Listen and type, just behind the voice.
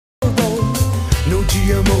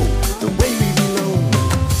GMO, the way we belong.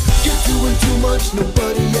 You're doing too much,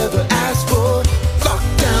 nobody ever asked for.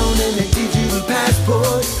 Lockdown and a digital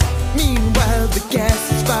passport. Meanwhile, the gas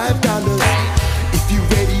is $5. If you're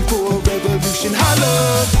ready for a revolution,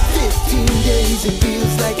 holla. 15 days, it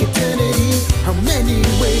feels like eternity. How many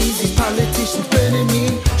ways these politicians burning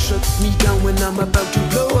me? Shuts me down when I'm about to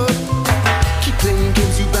blow up. Keep playing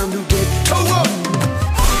games, you bound to get toe up.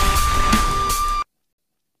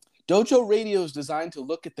 Dojo Radio is designed to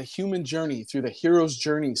look at the human journey through the hero's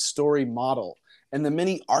journey story model and the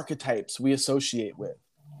many archetypes we associate with.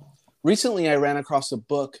 Recently, I ran across a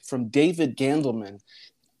book from David Gandelman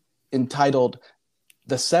entitled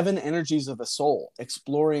The 7 Energies of the Soul,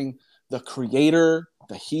 exploring the creator,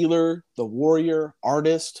 the healer, the warrior,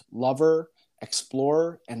 artist, lover,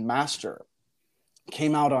 explorer, and master. It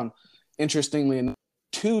came out on, interestingly, in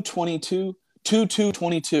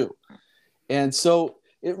 2/22. And so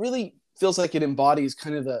it really feels like it embodies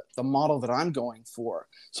kind of the model that I'm going for.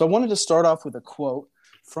 So I wanted to start off with a quote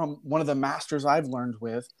from one of the masters I've learned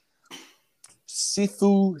with,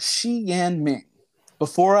 Sifu Shi Yan Ming.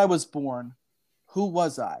 Before I was born, who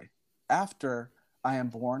was I? After I am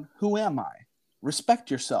born, who am I?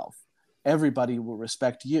 Respect yourself. Everybody will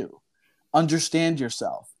respect you. Understand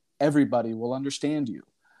yourself. Everybody will understand you.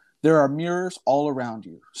 There are mirrors all around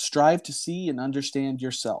you. Strive to see and understand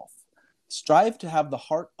yourself. Strive to have the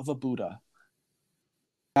heart of a Buddha.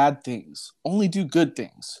 Bad things. Only do good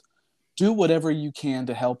things. Do whatever you can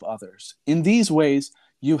to help others. In these ways,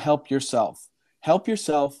 you help yourself. Help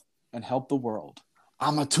yourself and help the world.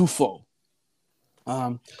 Amatufo.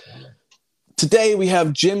 Today we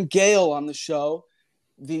have Jim Gale on the show,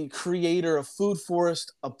 the creator of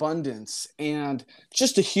Forrest Abundance, and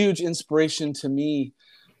just a huge inspiration to me.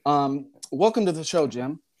 Welcome to the show,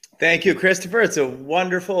 Jim. Thank you, Christopher. It's a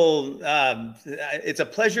wonderful, it's a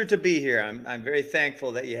pleasure to be here. I'm very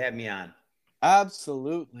thankful that you had me on.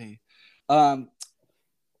 Absolutely. All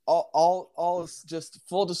is just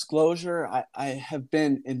full disclosure. I have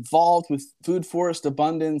been involved with Forrest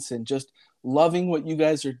Abundance and just loving what you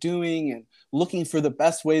guys are doing and looking for the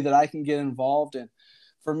best way that I can get involved. And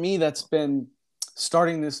for me, that's been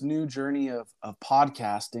starting this new journey of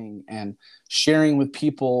podcasting and sharing with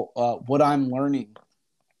people what I'm learning.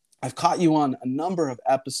 I've caught you on a number of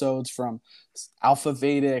episodes, from Alpha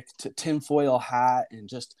Vedic to Tinfoil Hat, and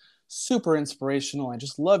just super inspirational. I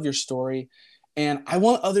just love your story. And I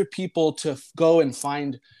want other people to go and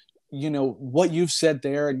find, what you've said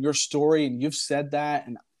there and your story, and you've said that,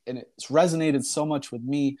 and it's resonated so much with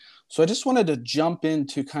me. So I just wanted to jump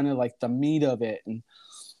into kind of like the meat of it and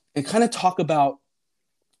kind of talk about,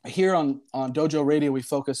 here on Dojo Radio, we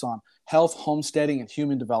focus on health, homesteading, and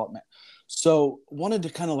human development. So wanted to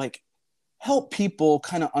kind of like help people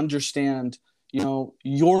kind of understand,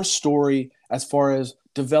 your story as far as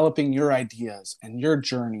developing your ideas and your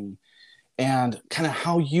journey, and kind of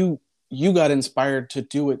how you got inspired to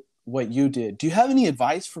do it, what you did. Do you have any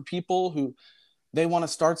advice for people who they want to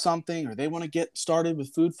start something, or they want to get started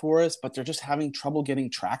with Food Forest, but they're just having trouble getting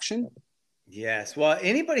traction? Yes. Well,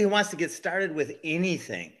 anybody who wants to get started with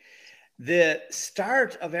anything, the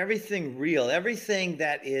start of everything real, everything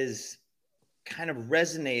that is kind of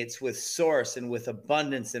resonates with source and with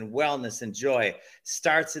abundance and wellness and joy,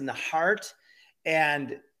 starts in the heart.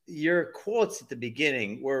 And your quotes at the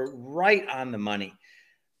beginning were right on the money.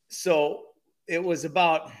 So it was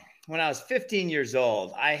about when I was 15 years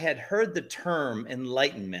old, I had heard the term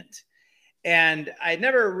enlightenment, and I'd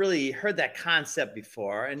never really heard that concept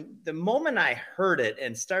before. And the moment I heard it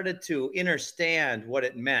and started to understand what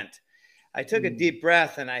it meant, I took a deep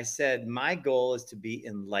breath and I said, my goal is to be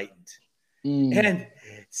enlightened. And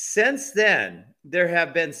since then, there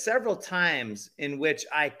have been several times in which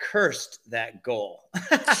I cursed that goal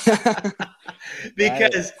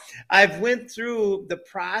because I've went through the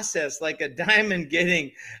process like a diamond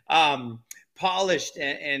getting polished,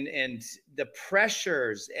 and the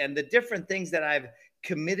pressures and the different things that I've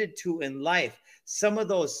committed to in life. Some of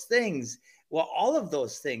those things, well, all of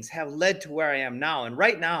those things have led to where I am now. And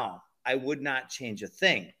right now, I would not change a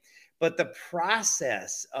thing. But the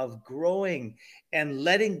process of growing and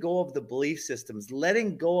letting go of the belief systems,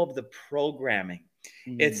 letting go of the programming,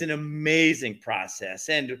 it's an amazing process.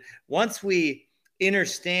 And once we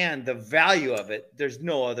understand the value of it, there's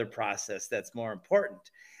no other process that's more important,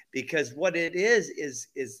 because what it is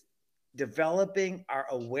developing our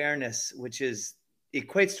awareness, which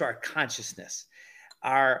equates to our consciousness,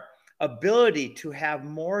 our ability to have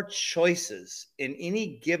more choices in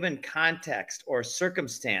any given context or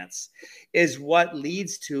circumstance is what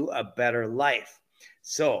leads to a better life.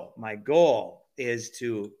 So my goal is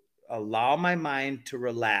to allow my mind to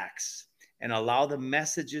relax and allow the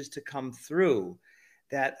messages to come through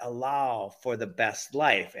that allow for the best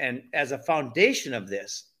life. And as a foundation of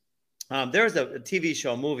this, there was a TV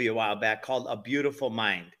show, movie a while back called A Beautiful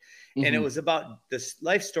Mind. And it was about this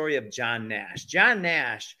life story of John Nash. John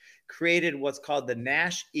Nash created what's called the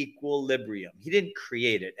Nash equilibrium. He didn't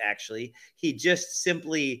create it, actually. He just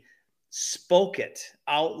simply spoke it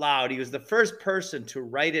out loud. He was the first person to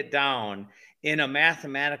write it down in a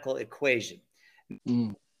mathematical equation.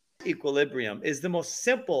 Equilibrium is the most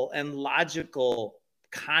simple and logical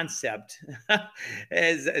concept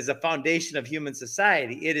as a foundation of human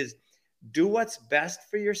society. It is do what's best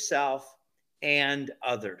for yourself and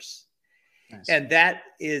others. Nice. And that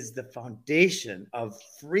is the foundation of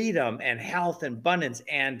freedom and health and abundance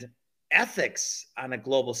and ethics on a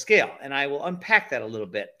global scale. And I will unpack that a little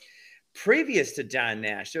bit. Previous to John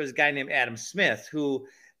Nash, there was a guy named Adam Smith who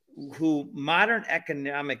modern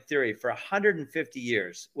economic theory for 150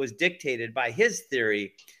 years was dictated by his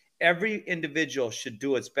theory. Every individual should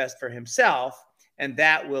do what's best for himself, and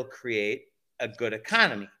that will create a good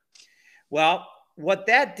economy. Well, what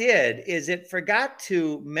that did is it forgot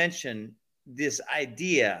to mention this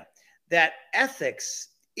idea that ethics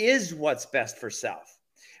is what's best for self.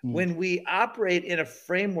 When we operate in a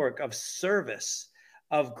framework of service,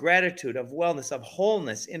 of gratitude, of wellness, of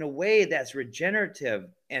wholeness in a way that's regenerative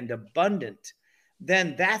and abundant,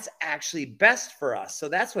 then that's actually best for us. So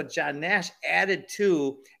that's what John Nash added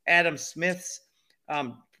to Adam Smith's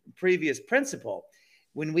previous principle.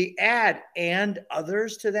 When we add and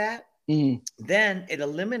others to that, then it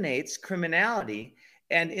eliminates criminality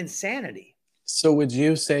and insanity. So would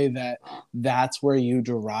you say that that's where you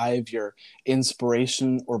derive your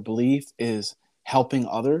inspiration or belief is helping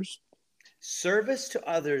others? Service to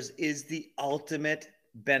others is the ultimate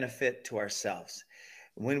benefit to ourselves.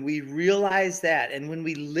 When we realize that and when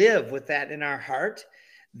we live with that in our heart,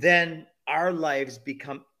 then our lives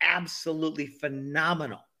become absolutely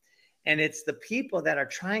phenomenal. And it's the people that are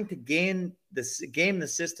trying to game the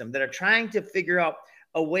system, that are trying to figure out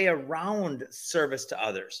a way around service to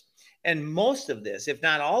others. And most of this, if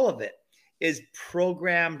not all of it, is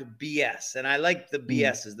programmed BS. And I like the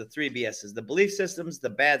BSs, the three BSs, the belief systems, the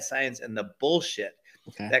bad science, and the bullshit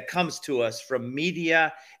that comes to us from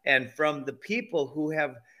media and from the people who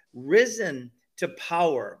have risen to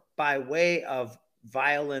power by way of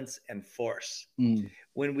violence and force.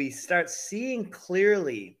 When we start seeing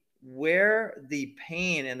clearly where the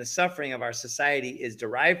pain and the suffering of our society is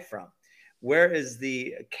derived from, where is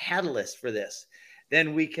the catalyst for this,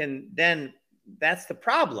 then we can, then that's the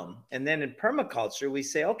problem. And then in permaculture, we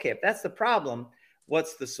say, okay, if that's the problem,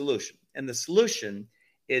 what's the solution? And the solution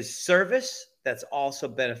is service that's also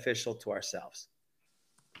beneficial to ourselves.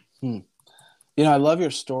 You know, I love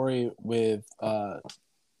your story with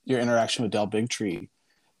your interaction with Del Bigtree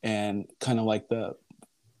and kind of like the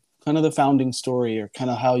founding story, or kind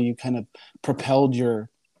of how you kind of propelled your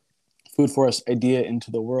food forest idea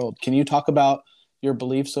into the world. Can you talk about your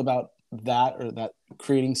beliefs about that, or that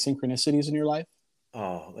creating synchronicities in your life?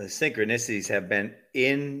 Oh, the synchronicities have been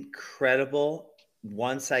incredible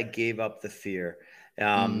once I gave up the fear.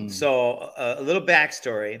 So a little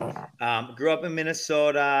backstory, grew up in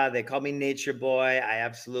Minnesota. They call me Nature Boy. I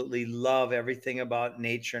absolutely love everything about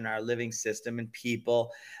nature and our living system and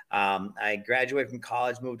people. I graduated from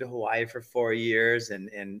college, moved to Hawaii for 4 years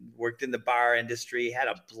and worked in the bar industry, had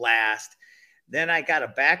a blast. Then I got a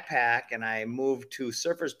backpack and I moved to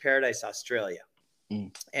Surfers Paradise, Australia.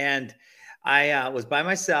 And I was by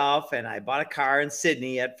myself, and I bought a car in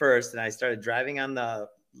Sydney at first, and I started driving on the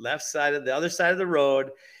other side of the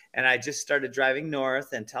road. And I just started driving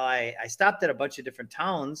north until I stopped at a bunch of different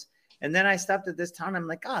towns. And then I stopped at this town. I'm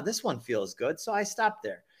like, this one feels good. So I stopped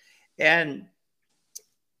there. And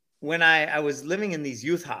when I was living in these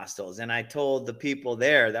youth hostels, and I told the people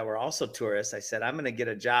there that were also tourists, I said, I'm going to get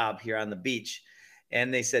a job here on the beach.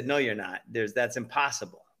 And they said, no, you're not. That's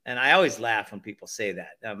impossible. And I always laugh when people say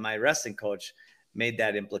that. My wrestling coach made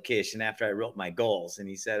that implication after I wrote my goals. And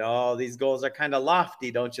he said, oh, these goals are kind of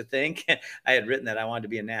lofty, don't you think? I had written that I wanted to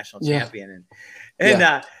be a national champion.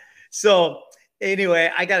 So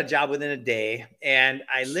anyway, I got a job within a day, and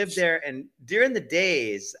I lived there. And during the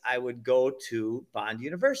days, I would go to Bond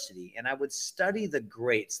University, and I would study the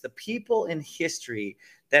greats, the people in history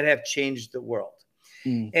that have changed the world.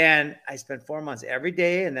 And I spent 4 months every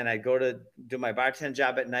day, and then I'd go to do my bartender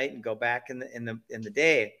job at night and go back in the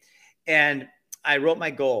day. And I wrote my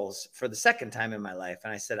goals for the second time in my life.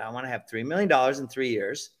 And I said, I want to have $3 million in 3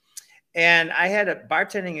 years. And I had a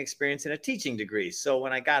bartending experience and a teaching degree. So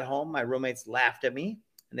when I got home, my roommates laughed at me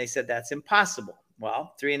and they said, that's impossible.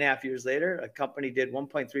 Well, 3.5 years later, a company did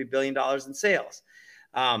 $1.3 billion in sales.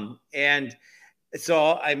 And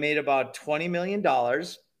so I made about $20 million.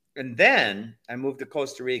 And then I moved to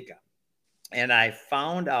Costa Rica. And I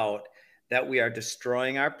found out that we are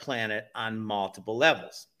destroying our planet on multiple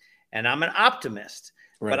levels. And I'm an optimist,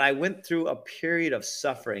 but I went through a period of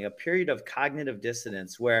suffering, a period of cognitive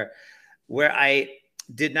dissonance where I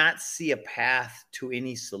did not see a path to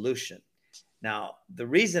any solution. Now, the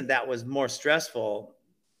reason that was more stressful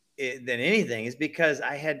than anything is because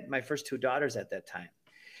I had my first two daughters at that time.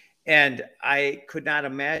 And I could not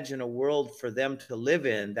imagine a world for them to live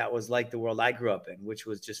in that was like the world I grew up in, which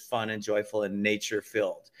was just fun and joyful and nature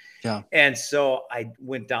filled. Yeah. And so I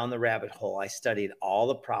went down the rabbit hole. I studied all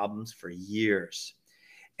the problems for years.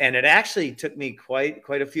 And it actually took me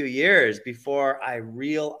quite a few years before I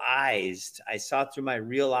saw through my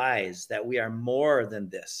real eyes that we are more than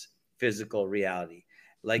this physical reality.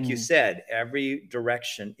 Like you said, every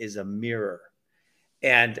direction is a mirror.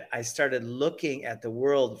 And I started looking at the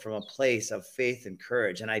world from a place of faith and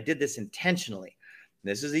courage. And I did this intentionally.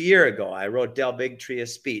 This is a year ago. I wrote Dale Bigtree a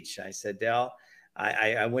speech. I said, Dale,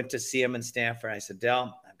 I went to see him in Stanford. I said,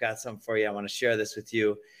 Dale, I've got something for you. I want to share this with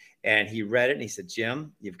you. And he read it and he said,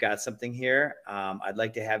 Jim, you've got something here. I'd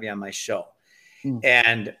like to have you on my show.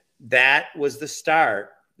 And that was the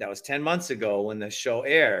start. That was 10 months ago when the show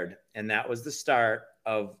aired. And that was the start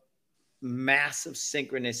of massive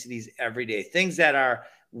synchronicities every day, things that are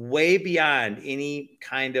way beyond any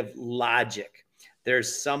kind of logic.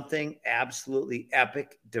 There's something absolutely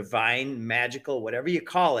epic, divine, magical, whatever you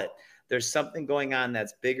call it. There's something going on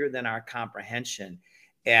that's bigger than our comprehension.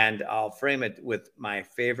 And I'll frame it with my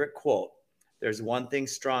favorite quote. There's one thing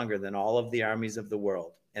stronger than all of the armies of the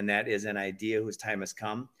world, and that is an idea whose time has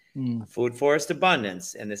come. Food Forrest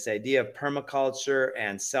Abundance, and this idea of permaculture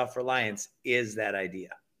and self-reliance is that idea.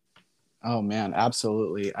 Oh man,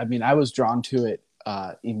 absolutely. I mean, I was drawn to it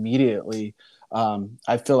immediately.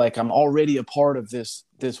 I feel like I'm already a part of this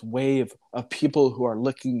wave of people who are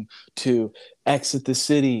looking to exit the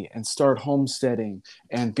city and start homesteading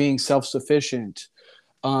and being self-sufficient.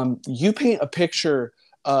 You paint a picture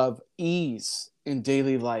of ease in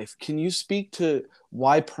daily life. Can you speak to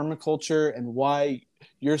why permaculture and why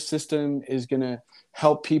your system is going to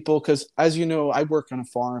help people? Because as you know, I work on a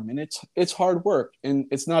farm and it's hard work, and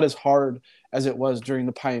it's not as hard as it was during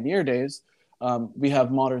the pioneer days. We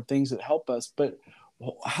have modern things that help us, but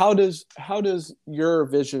how does your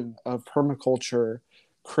vision of permaculture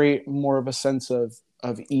create more of a sense of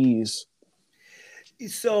ease?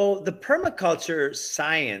 So the permaculture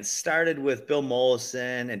science started with Bill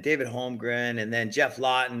Mollison and David Holmgren, and then Jeff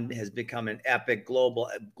Lawton has become an epic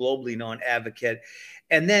globally known advocate.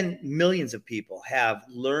 And then millions of people have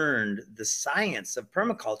learned the science of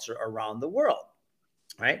permaculture around the world,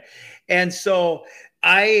 right? And so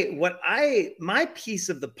my piece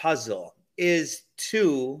of the puzzle is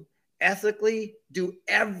to ethically do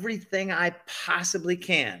everything I possibly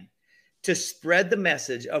can to spread the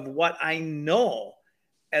message of what I know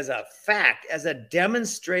as a fact, as a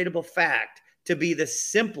demonstrable fact, to be the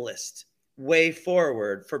simplest way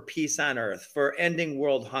forward for peace on earth, for ending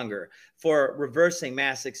world hunger, for reversing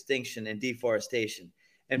mass extinction and deforestation.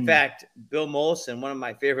 In fact, Bill Mollison, one of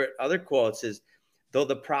my favorite other quotes is, though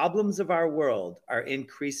the problems of our world are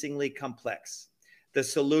increasingly complex, the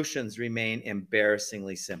solutions remain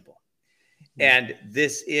embarrassingly simple. And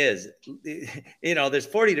this is, there's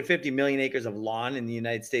 40 to 50 million acres of lawn in the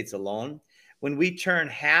United States alone. When we turn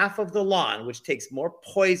half of the lawn, which takes more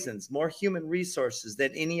poisons, more human resources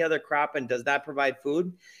than any other crop and does not provide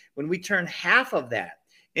food, when we turn half of that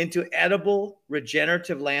into edible,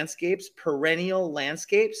 regenerative landscapes, perennial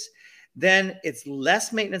landscapes, then it's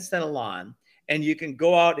less maintenance than a lawn. And you can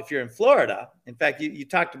go out, if you're in Florida, in fact, you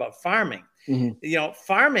talked about farming.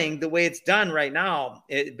 Farming, the way it's done right now,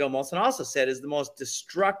 Bill Mollison also said, is the most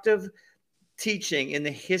destructive teaching in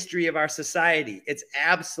the history of our society. It's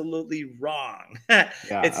absolutely wrong.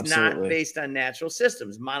 It's absolutely not based on natural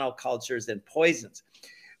systems, monocultures and poisons.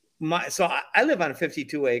 So I live on a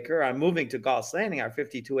 52 acre, I'm moving to Gall's Landing, our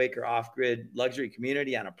 52 acre off-grid luxury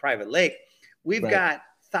community on a private lake. We've got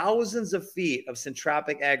thousands of feet of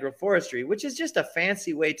syntropic agroforestry, which is just a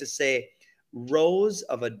fancy way to say rows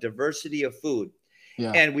of a diversity of food.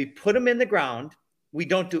 And we put them in the ground. We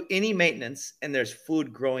don't do any maintenance, and there's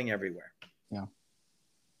food growing everywhere.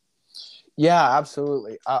 Yeah,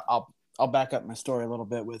 absolutely. I'll back up my story a little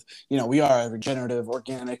bit with, we are a regenerative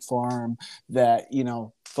organic farm that,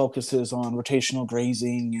 focuses on rotational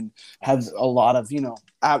grazing and has a lot of,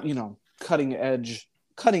 cutting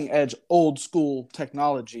edge old school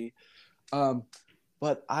technology.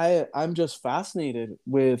 But I'm just fascinated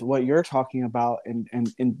with what you're talking about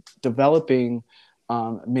in developing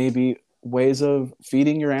maybe ways of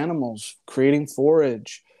feeding your animals, creating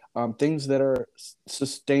forage, things that are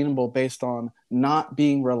sustainable based on not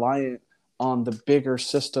being reliant on the bigger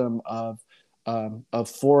system of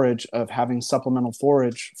forage, of having supplemental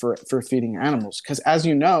forage for feeding animals. Because as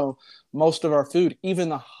you know, most of our food, even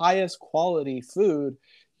the highest quality food,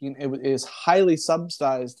 it is highly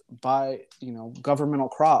subsidized by, governmental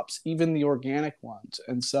crops, even the organic ones.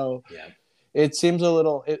 And so Yeah. it seems a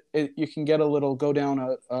little, you can get a little, go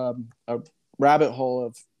down a rabbit hole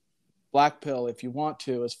of black pill if you want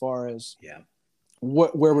to, as far as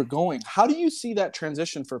where we're going. How do you see that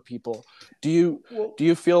transition for people? Do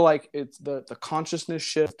you feel like it's the consciousness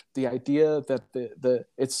shift, the idea that the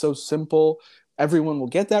it's so simple, everyone will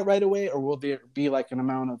get that right away, or will there be like an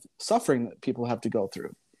amount of suffering that people have to go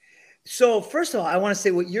through? So first of all, I want to say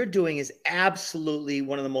what you're doing is absolutely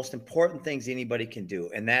one of the most important things anybody can do,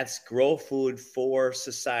 and that's grow food for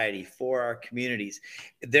society, for our communities.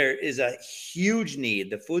 There is a huge need.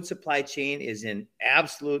 The food supply chain is in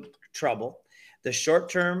absolute trouble. The short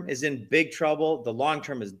term is in big trouble. The long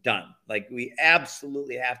term is done. Like, we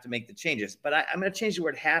absolutely have to make the changes. But I'm going to change the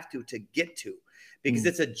word have to get to, because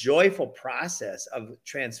it's a joyful process of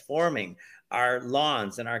transforming our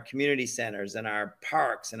lawns and our community centers and our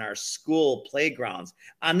parks and our school playgrounds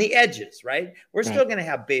on the edges, right? We're still going to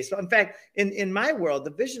have baseball. In fact, in my world,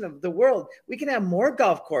 the vision of the world, we can have more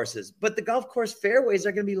golf courses, but the golf course fairways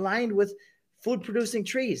are going to be lined with food producing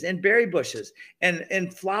trees and berry bushes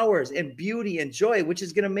and flowers and beauty and joy, which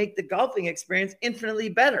is going to make the golfing experience infinitely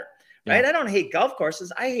better, right? I don't hate golf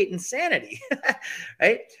courses. I hate insanity,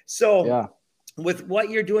 right? So with what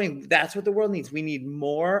you're doing, that's what the world needs. We need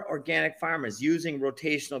more organic farmers using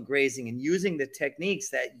rotational grazing and using the techniques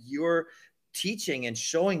that you're teaching and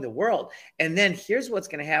showing the world. And then here's what's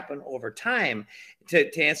going to happen over time.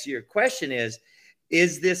 To answer your question is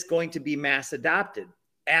this going to be mass adopted?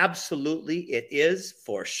 Absolutely, it is,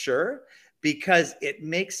 for sure, because it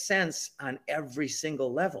makes sense on every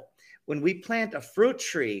single level. When we plant a fruit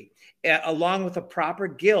tree along with a proper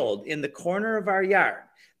guild in the corner of our yard,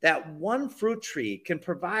 that one fruit tree can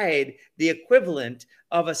provide the equivalent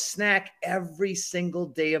of a snack every single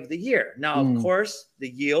day of the year. Now, of course, the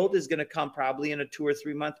yield is going to come probably in a 2 or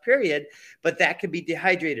 3 month period, but that could be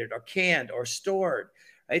dehydrated or canned or stored.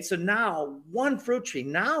 Right? So now one fruit tree,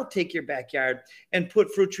 now take your backyard and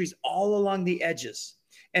put fruit trees all along the edges,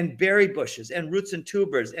 and berry bushes and roots and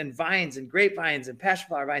tubers and vines and grapevines and passion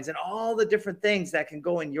flower vines and all the different things that can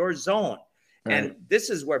go in your zone. Right. And this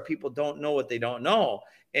is where people don't know what they don't know,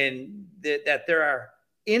 and that there are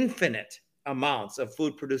infinite amounts of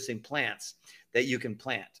food producing plants that you can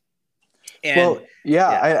plant. And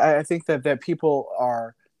I think that people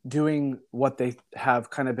are doing what they have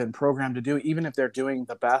kind of been programmed to do, even if they're doing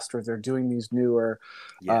the best or they're doing these newer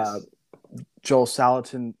Joel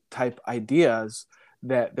Salatin type ideas,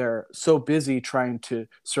 that they're so busy trying to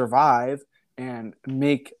survive and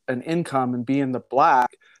make an income and be in the black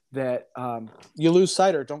that you lose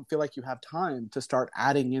sight or don't feel like you have time to start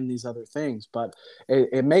adding in these other things. But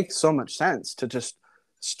it makes so much sense to just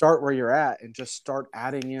start where you're at and just start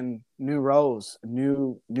adding in new rows,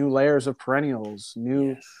 new layers of perennials,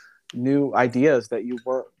 new ideas that you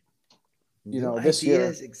were, this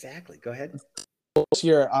year. Exactly. Go ahead. This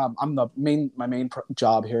year, my main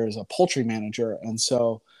job here is a poultry manager, and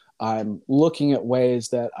so I'm looking at ways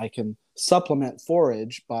that I can supplement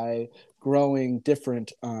forage by growing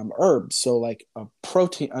different herbs. So like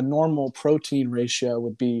a normal protein ratio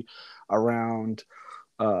would be around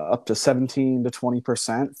up to 17 to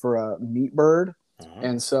 20% for a meat bird.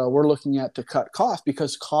 And so we're looking at to cut costs,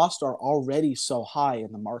 because costs are already so high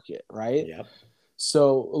in the market, right? Yep.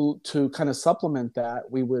 So to kind of supplement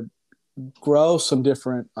that, we would grow some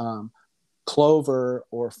different clover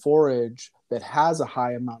or forage that has a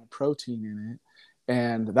high amount of protein in it.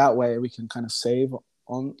 And that way we can kind of save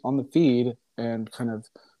on the feed and kind of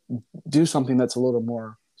do something that's a little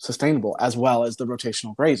more sustainable, as well as the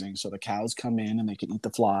rotational grazing. So the cows come in and they can eat the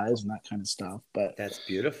flies and that kind of stuff. But that's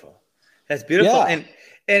beautiful. That's beautiful. Yeah.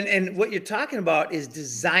 And what you're talking about is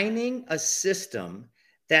designing a system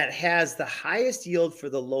that has the highest yield for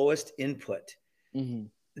the lowest input. Mm-hmm.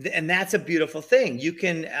 And that's a beautiful thing. You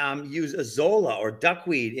can use azolla or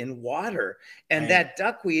duckweed in water. And that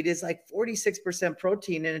duckweed is like 46%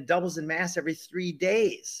 protein, and it doubles in mass every 3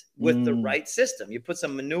 days with the right system. You put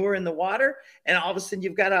some manure in the water, and all of a sudden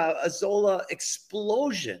you've got a azolla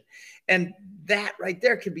explosion. And that right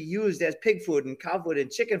there can be used as pig food and cow food and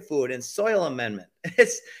chicken food and soil amendment.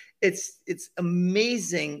 It's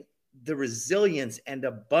amazing, the resilience and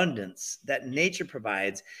abundance that nature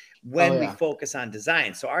provides when we focus on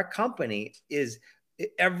design. So our company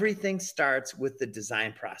everything starts with the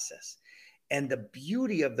design process. And the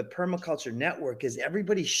beauty of the permaculture network is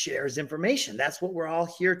everybody shares information. That's what we're all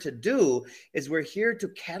here to do, is we're here to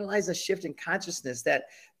catalyze a shift in consciousness that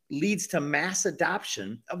leads to mass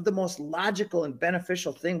adoption of the most logical and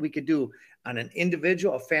beneficial thing we could do on an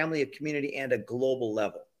individual, a family, a community, and a global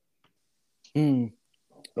level. I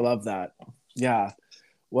love that. Yeah.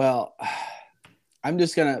 Well, I'm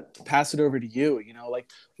just going to pass it over to you. You know, like,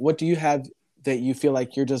 what do you have that you feel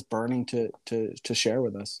like you're just burning to share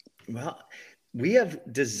with us? Well, we have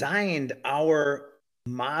designed our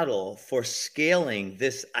model for scaling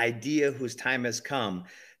this idea whose time has come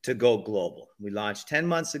to go global. We launched 10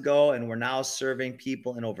 months ago, and we're now serving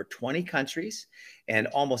people in over 20 countries and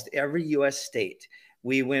almost every US state.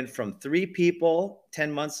 We went from 3 people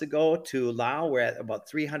 10 months ago to now we're at about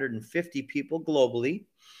 350 people globally.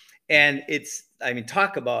 And I mean,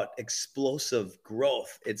 talk about explosive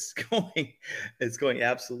growth. It's going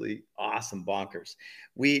absolutely awesome, bonkers.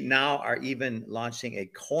 We now are even launching a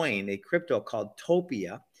coin, a crypto called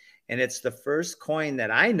Topia. And it's the first coin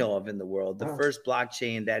that I know of in the world, the first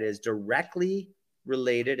blockchain that is directly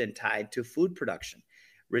related and tied to food production,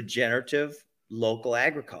 regenerative local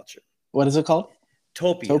agriculture. What is it called?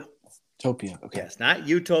 Topia. Topia. Okay. Yes, not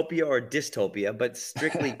utopia or dystopia, but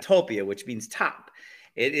strictly Topia, which means top.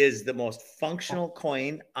 It is the most functional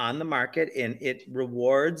coin on the market, and it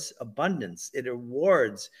rewards abundance. It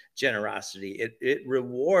rewards generosity. It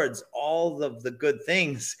rewards all of the good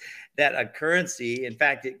things that a currency, in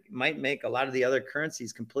fact, it might make a lot of the other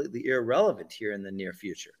currencies completely irrelevant here in the near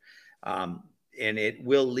future. And it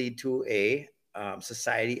will lead to a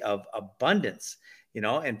society of abundance. You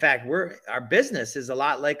know, in fact, our business is a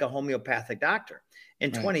lot like a homeopathic doctor.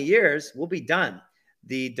 In 20 years, we'll be done.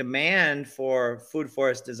 The demand for food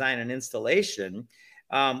forest design and installation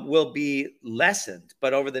will be lessened.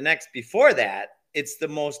 But before that, it's the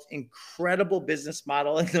most incredible business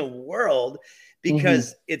model in the world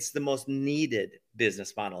because it's the most needed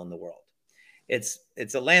business model in the world.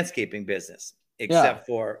 It's a landscaping business, except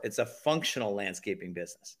for it's a functional landscaping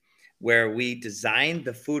business where we designed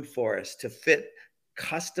the food forest to fit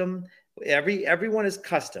custom. Everyone is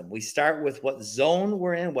custom. We start with what zone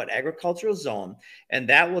we're in, what agricultural zone, and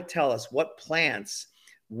that will tell us what plants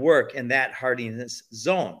work in that hardiness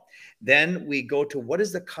zone. Then we go to what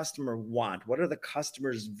does the customer want? What are the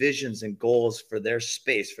customer's visions and goals for their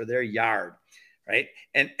space, for their yard, right?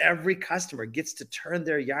 And every customer gets to turn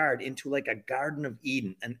their yard into like a Garden of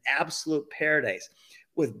Eden, an absolute paradise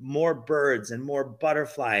with more birds and more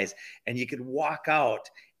butterflies. And you could walk out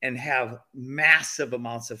and have massive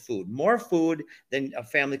amounts of food, more food than a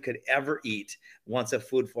family could ever eat once a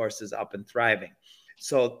food forest is up and thriving.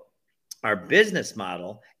 So our business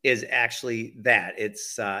model is actually that.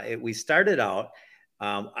 I started out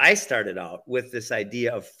with this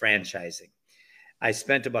idea of franchising. I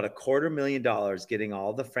spent about $250,000 getting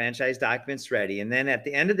all the franchise documents ready. And then at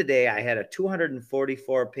the end of the day, I had a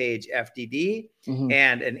 244-page FDD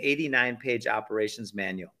and an 89-page operations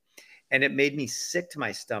manual. And it made me sick to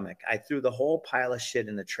my stomach. I threw the whole pile of shit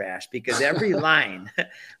in the trash because every line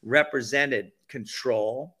represented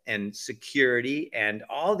control and security and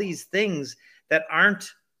all these things that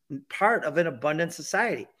aren't part of an abundant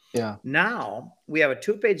society. Yeah. Now we have a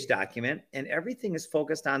 2-page document and everything is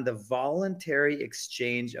focused on the voluntary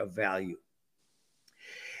exchange of value.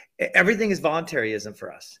 Everything is voluntarism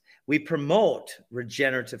for us. We promote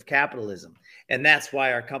regenerative capitalism. And that's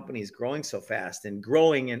why our company is growing so fast and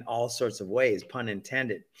growing in all sorts of ways, pun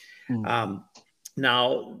intended.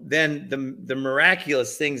 Now, then the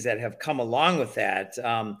miraculous things that have come along with that.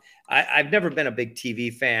 I've never been a big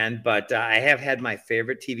TV fan, but I have had my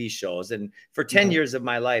favorite TV shows. And for 10 years of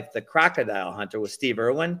my life, The Crocodile Hunter with Steve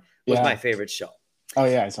Irwin was my favorite show. Oh,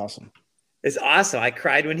 yeah. It's awesome. It's awesome. I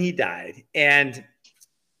cried when he died. And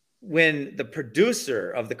when the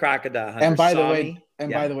producer of The Crocodile Hunter by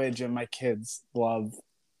the way, Jim, my kids love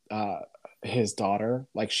his daughter.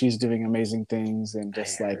 Like, she's doing amazing things, and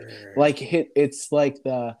just it's like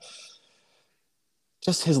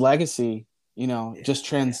just his legacy, you know, just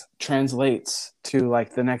translates to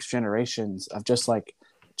like the next generations of just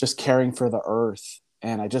caring for the earth.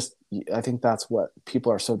 And I think that's what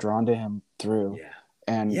people are so drawn to him through.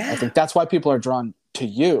 And I think that's why people are drawn to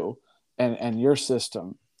you and your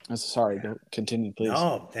system. Sorry, continue, please.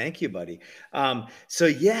 Oh, thank you, buddy.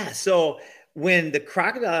 So when the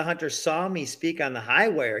Crocodile Hunter saw me speak on the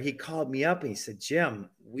Highwire, he called me up and he said, Jim,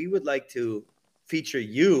 we would like to feature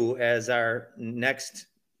you as our next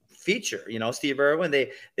feature. You know, Steve Irwin,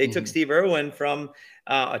 they took Steve Irwin from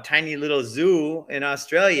a tiny little zoo in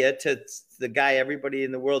Australia to the guy everybody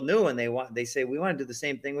in the world knew. And they say, we want to do the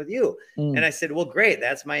same thing with you. And I said, well, great.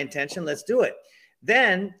 That's my intention. Let's do it.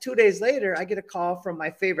 Then 2 days later, I get a call from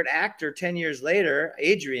my favorite actor 10 years later,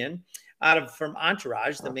 Adrian, from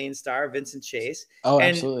Entourage, the main star, Vincent Chase. Oh, and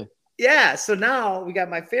absolutely. yeah, so now we got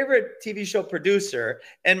my favorite TV show producer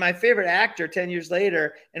and my favorite actor 10 years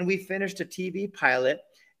later, and we finished a TV pilot.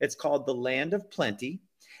 It's called The Land of Plenty.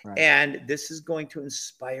 Right. And this is going to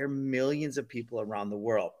inspire millions of people around the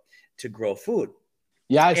world to grow food.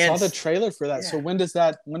 Yeah, I saw the trailer for that. Yeah. So when does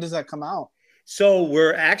that come out? So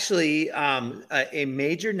we're actually a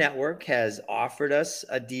major network has offered us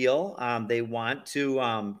a deal. They want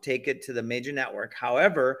to take it to the major network.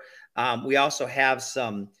 However, we also have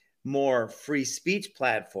some more free speech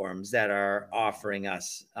platforms that are offering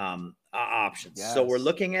us options. Yes. So we're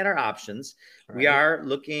looking at our options. Right.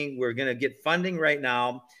 We're going to get funding right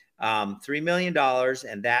now, $3 million,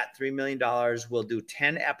 and that $3 million will do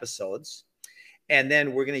 10 episodes. And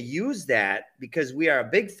then we're going to use that because we are a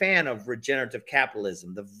big fan of regenerative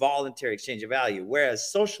capitalism, the voluntary exchange of value,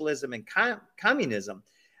 whereas socialism and communism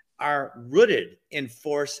are rooted in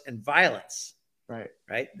force and violence.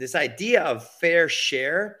 Right. This idea of fair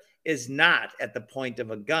share is not at the point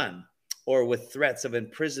of a gun or with threats of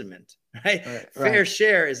imprisonment. Right. Fair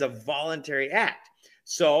share is a voluntary act.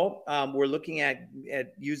 So we're looking at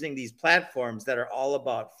using these platforms that are all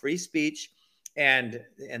about free speech and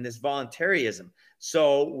this voluntarism.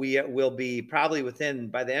 So we will be probably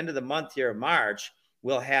by the end of the month here of March,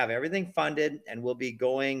 we'll have everything funded, and we'll be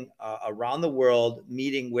going around the world,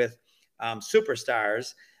 meeting with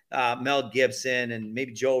superstars, Mel Gibson and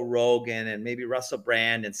maybe Joe Rogan and maybe Russell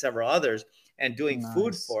Brand and several others, and doing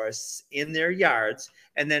food forests in their yards.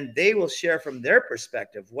 And then they will share from their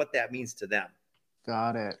perspective what that means to them.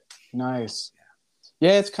 Got it. Nice.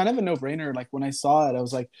 Yeah, it's kind of a no-brainer. Like when I saw it, I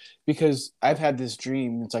was like, because I've had this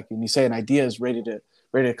dream. It's like when you say an idea is ready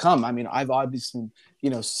to come. I mean, I've obviously,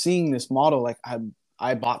 seeing this model. Like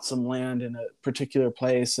I bought some land in a particular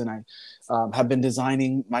place, and I have been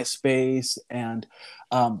designing my space. And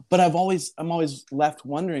but I'm always left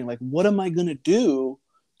wondering, like, what am I gonna do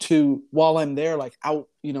while I'm there, like out,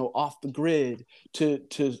 off the grid, to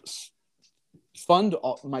fund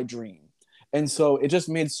my dream. And so it just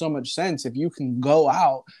made so much sense if you can go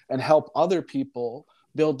out and help other people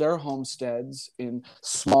build their homesteads in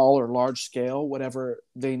small or large scale, whatever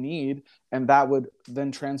they need. And that would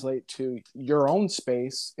then translate to your own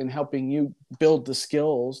space in helping you build the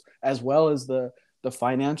skills as well as the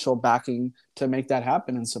financial backing to make that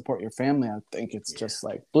happen and support your family. I think it's just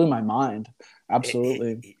like blew my mind.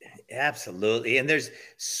 Absolutely. Absolutely. And there's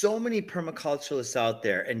so many permaculturalists out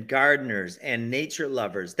there and gardeners and nature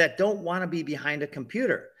lovers that don't want to be behind a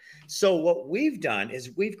computer. So what we've done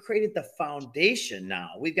is we've created the foundation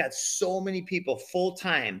now. We've got so many people full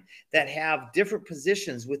time that have different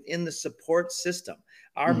positions within the support system.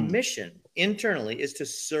 Our mission internally is to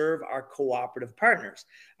serve our cooperative partners.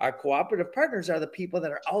 Our cooperative partners are the people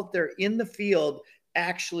that are out there in the field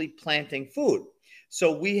actually planting food.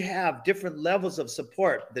 So we have different levels of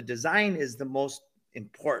support. The design is the most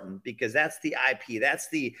important because that's the IP, that's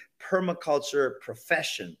the permaculture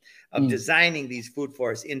profession of designing these food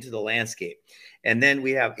forests into the landscape. And then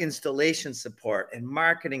we have installation support and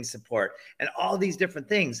marketing support and all these different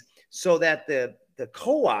things so that the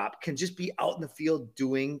co-op can just be out in the field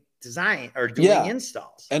doing design or doing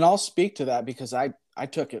installs. And I'll speak to that because I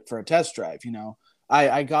took it for a test drive.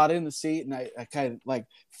 I got in the seat and I kind of like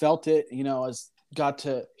felt it, got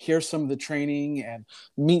to hear some of the training and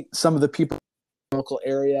meet some of the people in the local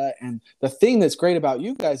area. And the thing that's great about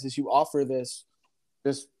you guys is you offer this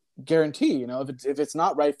guarantee, if it's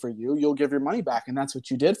not right for you, you'll give your money back. And that's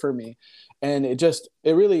what you did for me. And it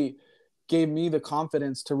really gave me the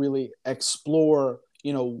confidence to really explore,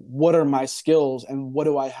 what are my skills and what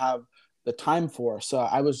do I have the time for? So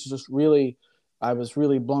I was really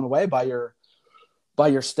blown away by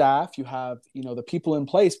your staff. You have, the people in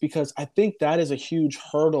place, because I think that is a huge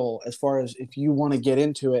hurdle as far as if you want to get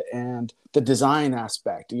into it and the design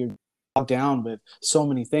aspect. You're down with so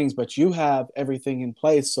many things, but you have everything in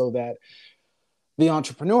place so that the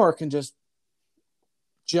entrepreneur can just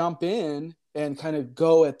jump in and kind of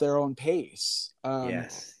go at their own pace.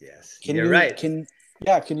 Yes. You're right. Can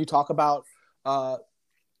you talk about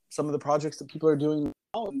some of the projects that people are doing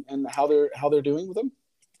now and how they're doing with them?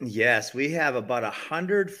 Yes, we have about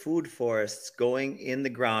 100 food forests going in the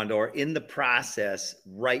ground or in the process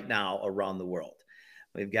right now around the world.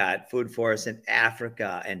 We've got food forests in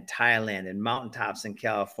Africa and Thailand and mountaintops in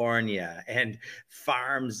California and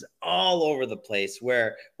farms all over the place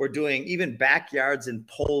where we're doing even backyards in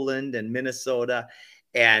Poland and Minnesota.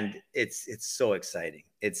 And it's so exciting.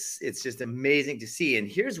 It's just amazing to see. And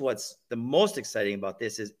here's what's the most exciting about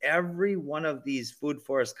this is every one of these food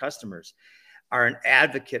forest customers are an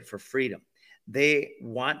advocate for freedom. They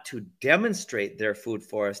want to demonstrate their food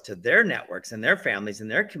forest to their networks and their families and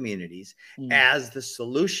their communities as the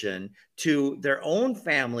solution to their own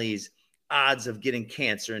families' odds of getting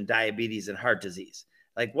cancer and diabetes and heart disease.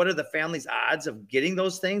 Like, what are the family's odds of getting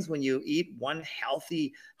those things when you eat one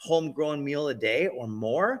healthy homegrown meal a day or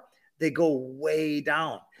more? They go way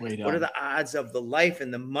down. Way down. What are the odds of the life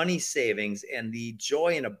and the money savings and the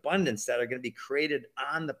joy and abundance that are going to be created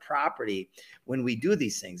on the property when we do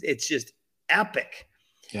these things? It's just epic.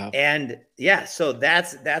 Yeah. And yeah, so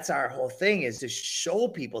that's our whole thing, is to show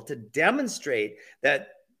people, to demonstrate that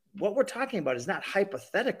what we're talking about is not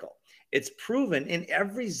hypothetical. It's proven in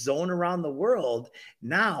every zone around the world.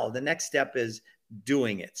 Now, the next step is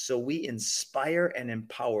doing it. So we inspire and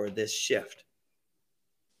empower this shift.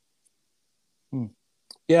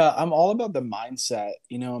 Yeah, I'm all about the mindset.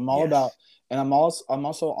 I'm all about, and I'm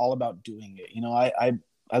also all about doing it.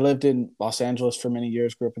 I lived in Los Angeles for many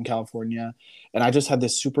years, grew up in California, and I just had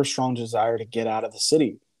this super strong desire to get out of the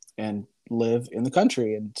city and live in the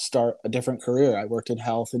country and start a different career. I worked in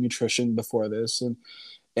health and nutrition before this,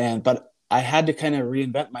 but I had to kind of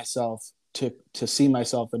reinvent myself to see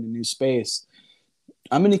myself in a new space.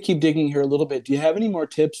 I'm going to keep digging here a little bit. Do you have any more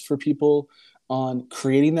tips for people on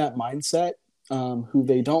creating that mindset, who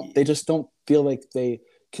they just don't feel like they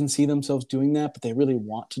can see themselves doing that, but they really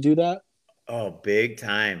want to do that? Oh, big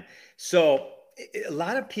time. So a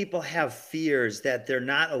lot of people have fears that they're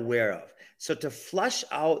not aware of. So to flush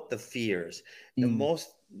out the fears,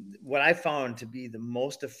 what I found to be the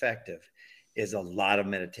most effective is a lot of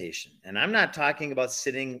meditation. And I'm not talking about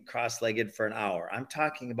sitting cross-legged for an hour. I'm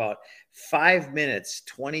talking about 5 minutes,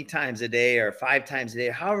 20 times a day or 5 times a day,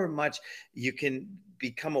 however much you can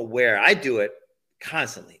become aware. I do it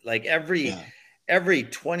constantly. Like every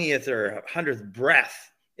 20th or 100th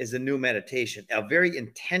breath is a new meditation, a very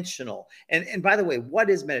intentional. And by the way, what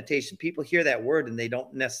is meditation? People hear that word and they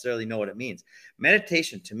don't necessarily know what it means.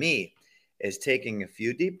 Meditation to me is taking a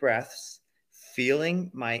few deep breaths, feeling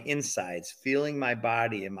my insides, feeling my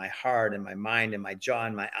body and my heart and my mind and my jaw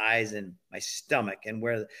and my eyes and my stomach, and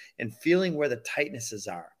feeling where the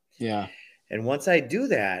tightnesses are. Yeah. And once I do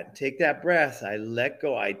that, take that breath, I let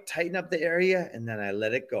go, I tighten up the area, and then I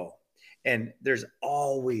let it go. And there's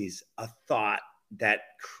always a thought that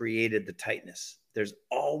created the tightness. There's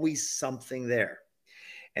always something there.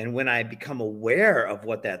 And when I become aware of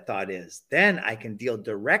what that thought is, then I can deal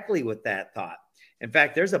directly with that thought. In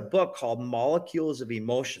fact, there's a book called Molecules of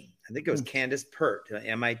Emotion. I think it was Candace Pert,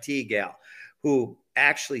 MIT gal, who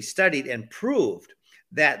actually studied and proved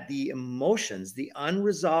that the emotions, the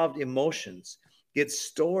unresolved emotions, get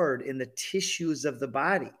stored in the tissues of the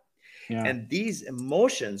body. Yeah. And these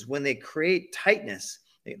emotions, when they create tightness,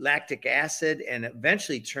 lactic acid, and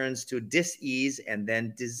eventually turns to dis-ease and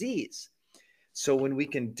then disease. So when we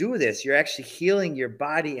can do this, you're actually healing your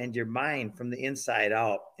body and your mind from the inside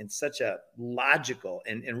out in such a logical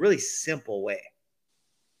and really simple way.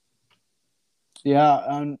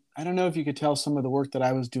 Yeah. I don't know if you could tell some of the work that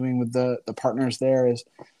I was doing with the partners there is,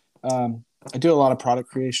 I do a lot of product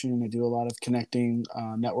creation. I do a lot of connecting,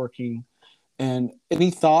 networking, and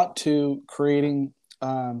any thought to creating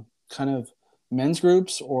kind of men's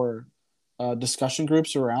groups or discussion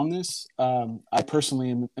groups around this. I personally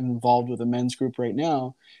am involved with a men's group right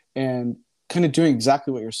now, and kind of doing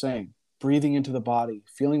exactly what you're saying, breathing into the body,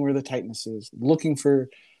 feeling where the tightness is, looking for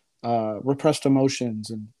repressed emotions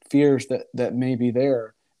and fears that may be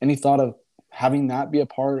there. Any thought of having that be a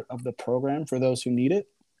part of the program for those who need it?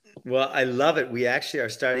 Well, I love it. We actually are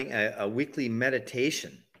starting a weekly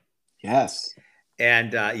meditation. Yes.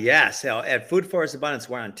 And yes, at Food Forest Abundance,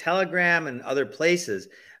 we're on Telegram and other places.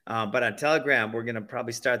 But on Telegram, we're going to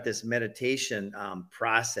probably start this meditation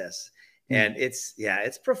process. And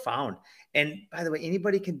it's profound. And by the way,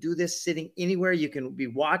 anybody can do this sitting anywhere. You can be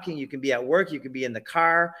walking, you can be at work, you can be in the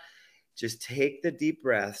car. Just take the deep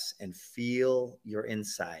breaths and feel your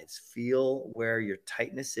insides, feel where your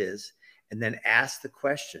tightness is, and then ask the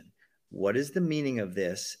question, what is the meaning of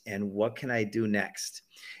this and what can I do next?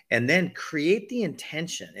 And then create the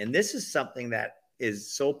intention. And this is something that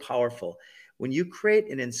is so powerful. When you create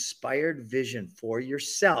an inspired vision for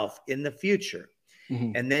yourself in the future,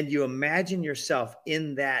 and then you imagine yourself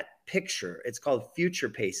in that picture, it's called future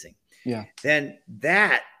pacing. Yeah. Then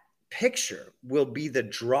that picture will be the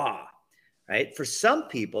draw, right? For some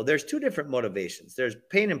people, there's two different motivations. There's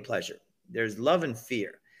pain and pleasure. There's love and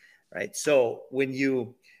fear, right? So when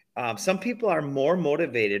you, some people are more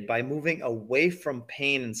motivated by moving away from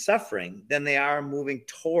pain and suffering than they are moving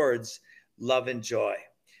towards love and joy.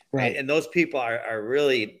 Right. And those people are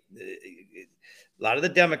really a lot of the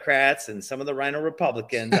Democrats and some of the Rhino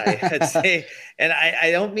Republicans, I'd say, and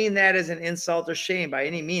I don't mean that as an insult or shame by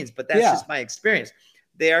any means, but that's just my experience.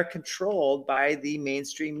 They are controlled by the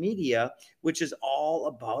mainstream media, which is all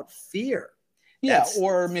about fear. Yeah,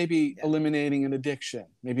 or maybe eliminating an addiction.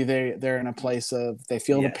 Maybe they're in a place of they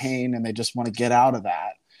feel the pain and they just want to get out of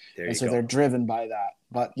that. And so they're driven by that.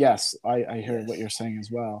 But yes, I hear what you're saying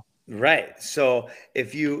as well. Right. So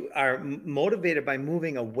if you are motivated by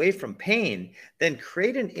moving away from pain, then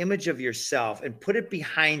create an image of yourself and put it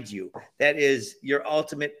behind you. That is your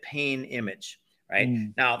ultimate pain image.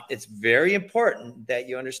 Right. Now, it's very important that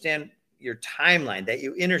you understand your timeline, that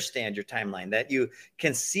you understand your timeline, that you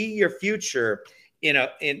can see your future in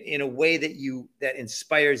a way that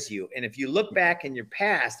inspires you. And if you look back in your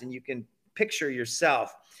past and you can picture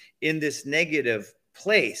yourself in this negative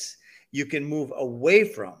place, you can move away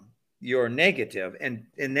from your negative and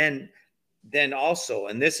then also,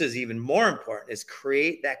 and this is even more important, is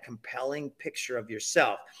create that compelling picture of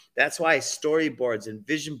yourself. That's why storyboards and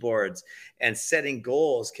vision boards and setting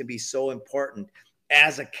goals can be so important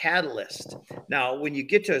as a catalyst. Now, when you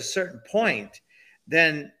get to a certain point,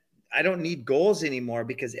 then I don't need goals anymore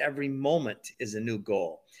because every moment is a new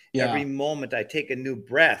goal. Yeah. Every moment I take a new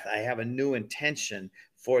breath, I have a new intention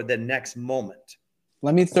for the next moment.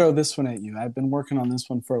 Let me throw this one at you. I've been working on this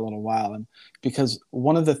one for a little while, and because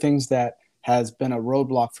one of the things that has been a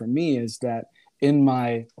roadblock for me is that in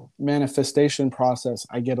my manifestation process,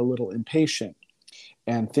 I get a little impatient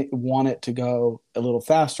and want it to go a little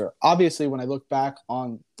faster. Obviously, when I look back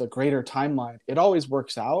on the greater timeline, it always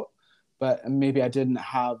works out, but maybe I didn't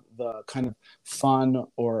have the kind of fun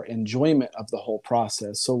or enjoyment of the whole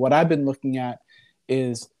process. So what I've been looking at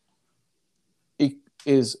is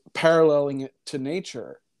paralleling it to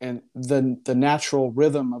nature and the natural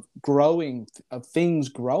rhythm of growing, of things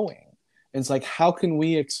growing. It's like, how can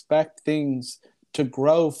we expect things to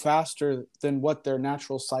grow faster than what their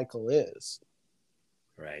natural cycle is?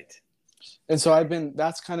 Right. And so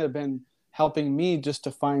that's kind of been helping me just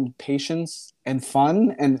to find patience and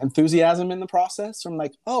fun and enthusiasm in the process. So I'm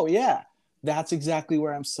like, oh yeah, that's exactly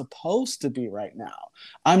where I'm supposed to be right now.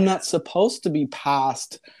 I'm not supposed to be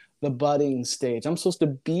past the budding stage. I'm supposed to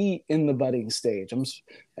be in the budding stage. I'm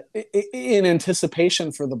in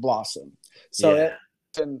anticipation for the blossom. So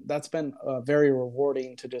that's been very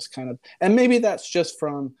rewarding to just kind of, and maybe that's just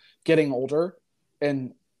from getting older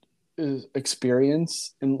and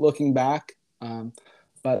experience and looking back.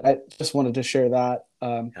 But I just wanted to share that.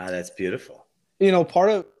 That's beautiful. Part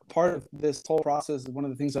of this whole process, one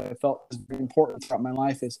of the things that I felt is very important throughout my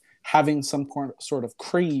life is having some sort of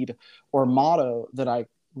creed or motto that I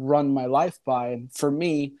run my life by. And for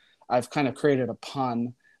me, I've kind of created a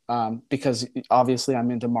pun because obviously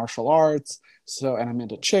I'm into martial arts, and I'm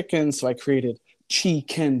into chicken. So I created Chi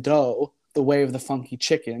Ken Do, the way of the funky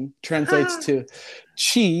chicken, translates to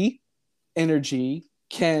Chi, energy,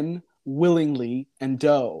 Ken, willingly, and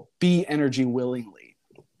Do, be energy willingly.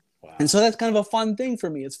 Wow. And so that's kind of a fun thing for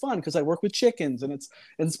me. It's fun because I work with chickens, and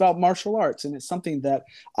it's about martial arts, and it's something that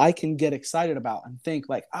I can get excited about and think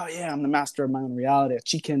like, oh yeah, I'm the master of my own reality,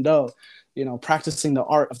 Chi Ken Do, practicing the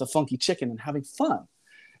art of the funky chicken and having fun.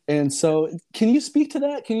 And so can you speak to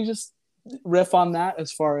that? Can you just riff on that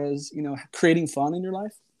as far as, creating fun in your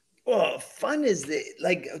life? Well, fun is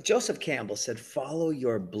like Joseph Campbell said, follow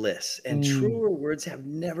your bliss, and truer words have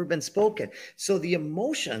never been spoken. So the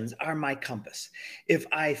emotions are my compass. If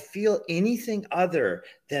I feel anything other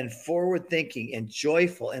than forward thinking and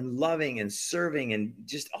joyful and loving and serving and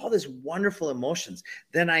just all this wonderful emotions,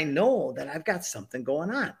 then I know that I've got something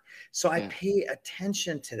going on. So I pay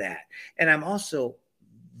attention to that. And I'm also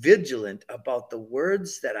vigilant about the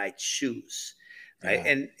words that I choose. Right.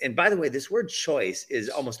 Yeah. And by the way, this word choice is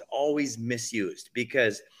almost always misused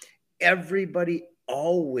because everybody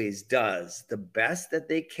always does the best that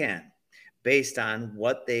they can based on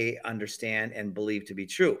what they understand and believe to be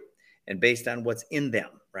true and based on what's in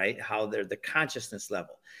them, right? How they're the consciousness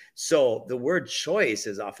level. So the word choice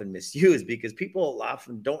is often misused because people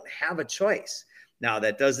often don't have a choice. Now,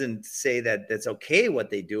 that doesn't say that that's okay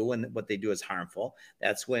what they do when what they do is harmful.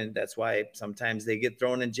 That's why sometimes they get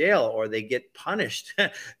thrown in jail or they get punished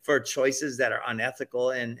for choices that are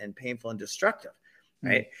unethical and painful and destructive,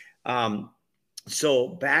 right? So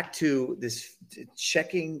back to this,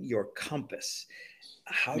 checking your compass.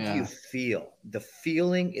 How do you feel? The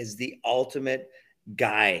feeling is the ultimate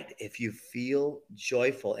guide. If you feel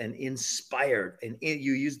joyful and inspired, and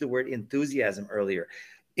you used the word enthusiasm earlier,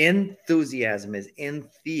 enthusiasm is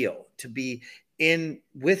entheo, to be in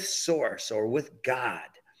with source or with God,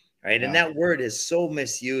 right? Yeah. And that word is so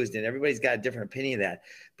misused and everybody's got a different opinion of that.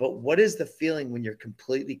 But what is the feeling when you're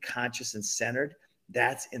completely conscious and centered?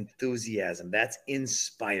 That's enthusiasm. That's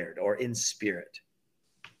inspired or in spirit.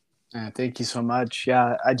 Thank you so much.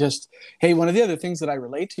 Yeah, hey, one of the other things that I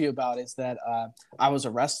relate to you about is that I was a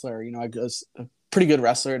wrestler. I was a pretty good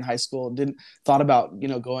wrestler in high school. Didn't thought about,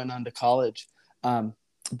 going on to college.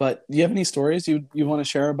 But do you have any stories you want to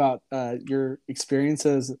share about your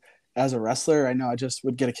experiences as a wrestler? I know I just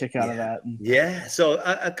would get a kick out of that. Yeah. So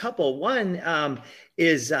a couple. One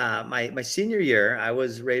is my senior year. I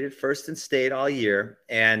was rated first in state all year,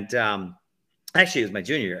 and actually, it was my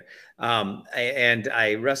junior year. And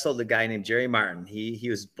I wrestled a guy named Jerry Martin. He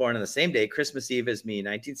was born on the same day, Christmas Eve as me,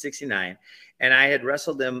 1969. And I had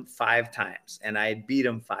wrestled him 5 times, and I had beat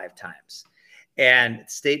him 5 times. And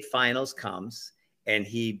state finals comes, and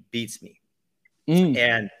he beats me.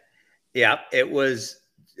 And yeah, it was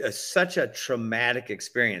such a traumatic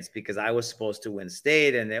experience because I was supposed to win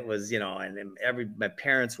state, and it was, and my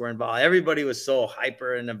parents were involved. Everybody was so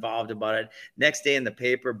hyper and involved about it. Next day in the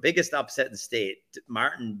paper, biggest upset in state,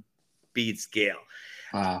 Martin beats Gale.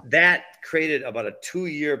 Wow. That created about a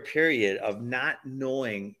 2-year period of not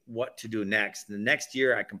knowing what to do next. The next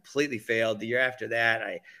year I completely failed. The year after that,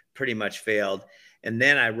 I pretty much failed. And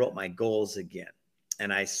then I wrote my goals again.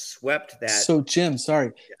 And I swept that. So Jim,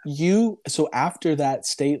 sorry, so after that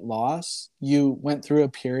state loss, you went through a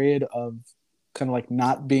period of kind of like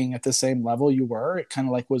not being at the same level you were. It kind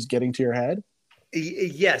of like was getting to your head.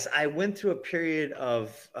 Yes, I went through a period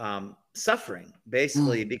of suffering,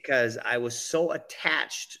 basically, because I was so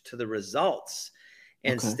attached to the results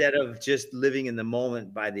instead of just living in the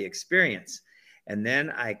moment by the experience. And then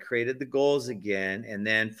I created the goals again. And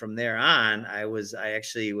then from there on, I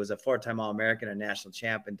actually was a 4-time All-American and national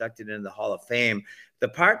champ, inducted into the Hall of Fame. The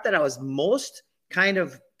part that I was most kind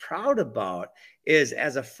of proud about is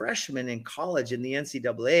as a freshman in college in the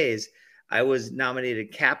NCAAs, I was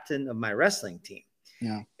nominated captain of my wrestling team.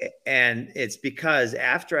 Yeah. And it's because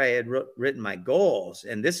after I had written my goals,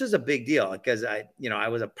 and this was a big deal because I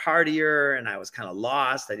was a partier and I was kind of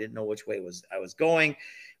lost. I didn't know which way I was going.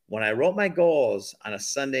 When I wrote my goals on a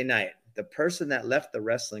Sunday night, the person that left the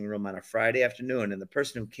wrestling room on a Friday afternoon and the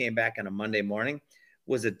person who came back on a Monday morning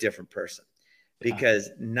was a different person because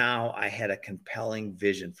now I had a compelling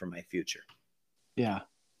vision for my future. Yeah.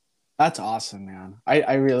 That's awesome, man.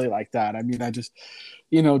 I really like that. I mean, I just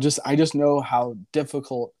know how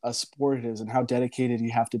difficult a sport it is and how dedicated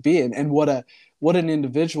you have to be. And what an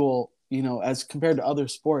individual, as compared to other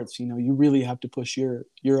sports, you really have to push your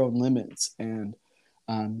own limits. And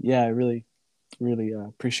I really, really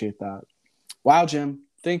appreciate that. Wow, Jim,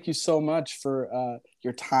 thank you so much for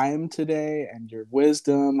your time today and your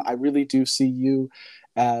wisdom. I really do see you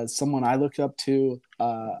as someone I look up to,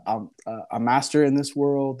 a master in this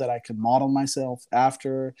world that I can model myself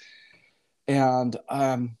after. And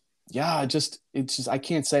I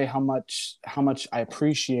can't say how much I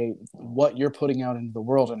appreciate what you're putting out into the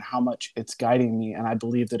world and how much it's guiding me. And I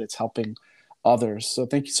believe that it's helping others. So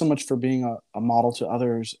thank you so much for being a model to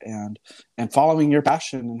others and following your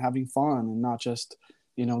passion and having fun and not just,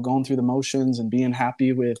 going through the motions and being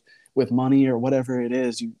happy with money or whatever it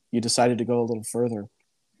is. You decided to go a little further.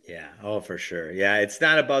 Yeah. Oh, for sure. Yeah. It's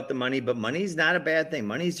not about the money, but money's not a bad thing.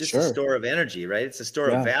 Money's just a store of energy, right? It's a store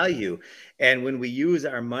of value. And when we use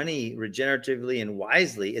our money regeneratively and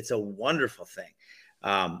wisely, it's a wonderful thing.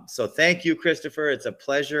 So thank you, Christopher. It's a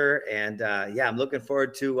pleasure. And I'm looking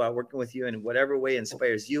forward to working with you in whatever way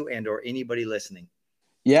inspires you and or anybody listening.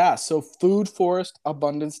 Yeah. So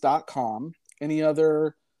foodforestabundance.com. Any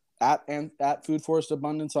other at Food Forest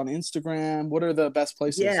Abundance on Instagram? What are the best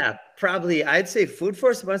places? Yeah, probably. I'd say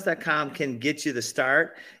foodforestabundance.com can get you the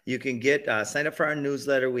start. You can get sign up for our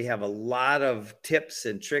newsletter. We have a lot of tips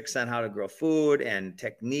and tricks on how to grow food and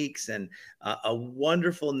techniques and a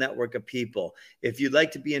wonderful network of people. If you'd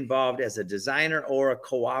like to be involved as a designer or a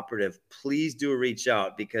cooperative, please do reach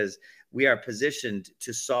out because we are positioned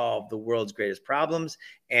to solve the world's greatest problems.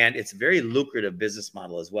 And it's a very lucrative business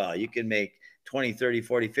model as well. You can make 20, 30,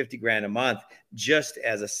 40, 50 grand a month just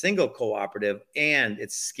as a single cooperative, and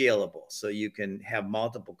it's scalable. So you can have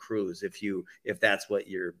multiple crews if that's what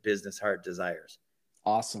your business heart desires.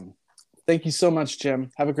 Awesome. Thank you so much,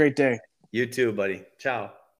 Jim. Have a great day. You too, buddy. Ciao.